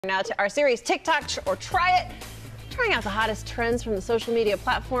Now to our series, TikTok or Try It. Trying out the hottest trends from the social media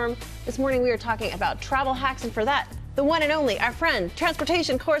platform. This morning we are talking about travel hacks, and for that, the one and only, our friend,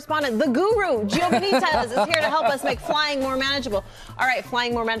 transportation correspondent, the guru, Gio Benitez, is here to help us make flying more manageable. All right,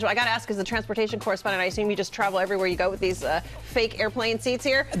 flying more manageable. I got to ask, as the transportation correspondent, I assume you just travel everywhere you go with these fake airplane seats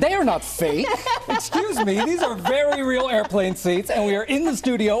here? They are not fake. Excuse me. These are very real airplane seats, and we are in the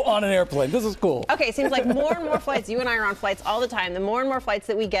studio on an airplane. This is cool. Okay, it seems like more and more flights, you and I are on flights all the time, the more and more flights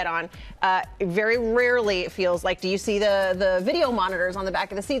that we get on, very rarely it feels like, do you see the video monitors on the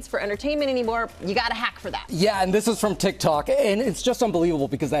back of the seats for entertainment anymore? You got a hack for that. Yeah, and this is from TikTok, and it's just unbelievable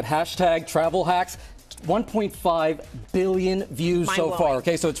because that hashtag travel hacks, 1.5 billion views so far.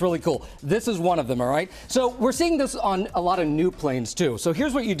 Okay, so it's really cool. This is one of them, all right? So we're seeing this on a lot of new planes too. So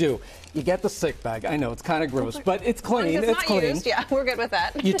here's what you do. You get the sick bag. I know it's kind of gross, but it's clean. It's clean. Used. Yeah, we're good with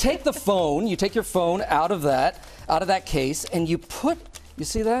that. You take the phone, you take your phone out of that case, and you put, you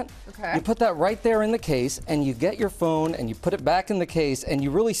see that? Okay. You put that right there in the case, and you get your phone and you put it back in the case, and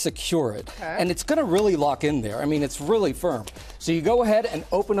you really secure it. Okay. And it's going to really lock in there. I mean, it's really firm. So you go ahead and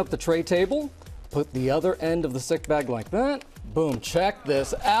open up the tray table, put the other end of the sick bag like that. Boom, check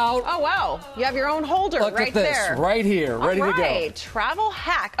this out. Oh, wow. You have your own holder Look right at this, there. right here, ready to go. Travel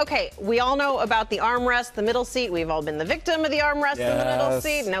hack. Okay, we all know about the armrest, the middle seat. We've all been the victim of the armrest in the middle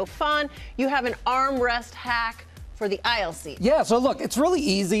seat. No fun. You have an armrest hack for the aisle seat. Yeah, so look, it's really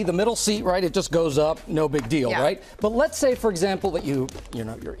easy. The middle seat, right, it just goes up, no big deal, right? But let's say, for example, that you're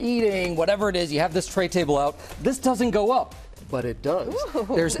eating, whatever it is, you have this tray table out. This doesn't go up, but it does. Ooh.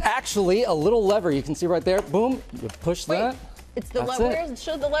 There's actually a little lever you can see right there. Boom, you push that. It's the lever.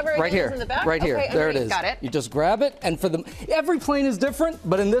 Show the lever right here, in the back. right here. Okay, there it is. Got it. You just grab it, and for every plane is different,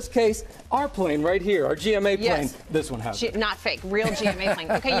 but in this case, our plane right here, our GMA plane, this one has it. Not fake, real GMA plane.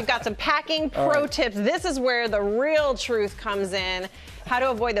 Okay, you've got some packing pro tips. This is where the real truth comes in. How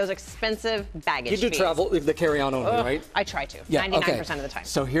to avoid those expensive baggage fees. You do travel with the carry-on only, right? I try to, yeah, 99% of the time.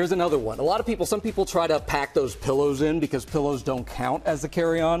 So here's another one. Some people try to pack those pillows in because pillows don't count as the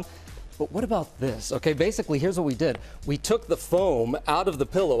carry-on. But what about this? Okay, basically, here's what we did. We took the foam out of the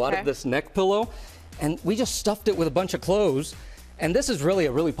pillow, out of this neck pillow, and we just stuffed it with a bunch of clothes. And this is really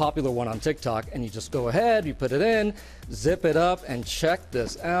a really popular one on TikTok. And you just go ahead, you put it in, zip it up, and check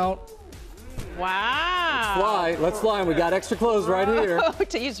this out. Wow. Let's fly, and we got extra clothes right here. You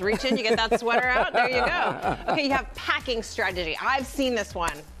just reach in, you get that sweater out, there you go. Okay, you have packing strategy. I've seen this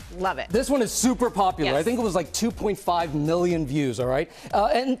one. Love it. This one is super popular. I think it was like 2.5 million views, all right?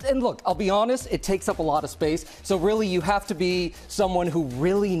 And look, I'll be honest, it takes up a lot of space. So really, you have to be someone who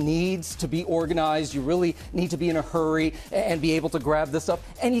really needs to be organized. You really need to be in a hurry and be able to grab this up.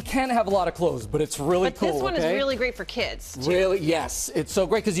 And you can't have a lot of clothes, but it's really cool. But this one is really great for kids, too. Really, yes. It's so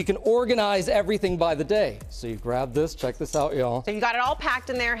great because you can organize everything by the day. So you grab this. Check this out, y'all. So you got it all packed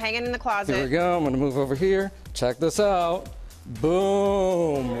in there, hanging in the closet. Here we go. I'm going to move over here. Check this out.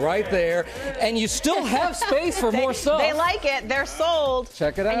 Boom, right there. And you still have space for more stuff. They like it. They're sold.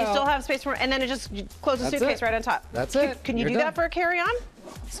 Check it out. And you still have space for, and then it just closes the suitcase right on top. That's it. Can you do that for a carry-on?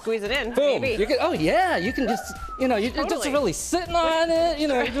 Squeeze it in, boom. maybe. You can, oh, yeah. You can just, you're just really sitting on it. You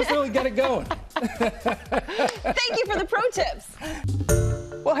just really get it going. Thank you for the pro tips.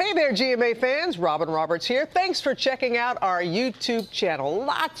 Well, hey there, GMA fans. Robin Roberts here. Thanks for checking out our YouTube channel.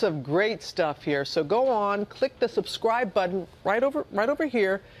 Lots of great stuff here. So go on, click the subscribe button right over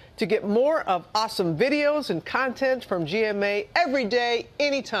here to get more of awesome videos and content from GMA every day,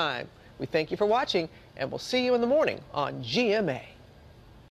 anytime. We thank you for watching, and we'll see you in the morning on GMA.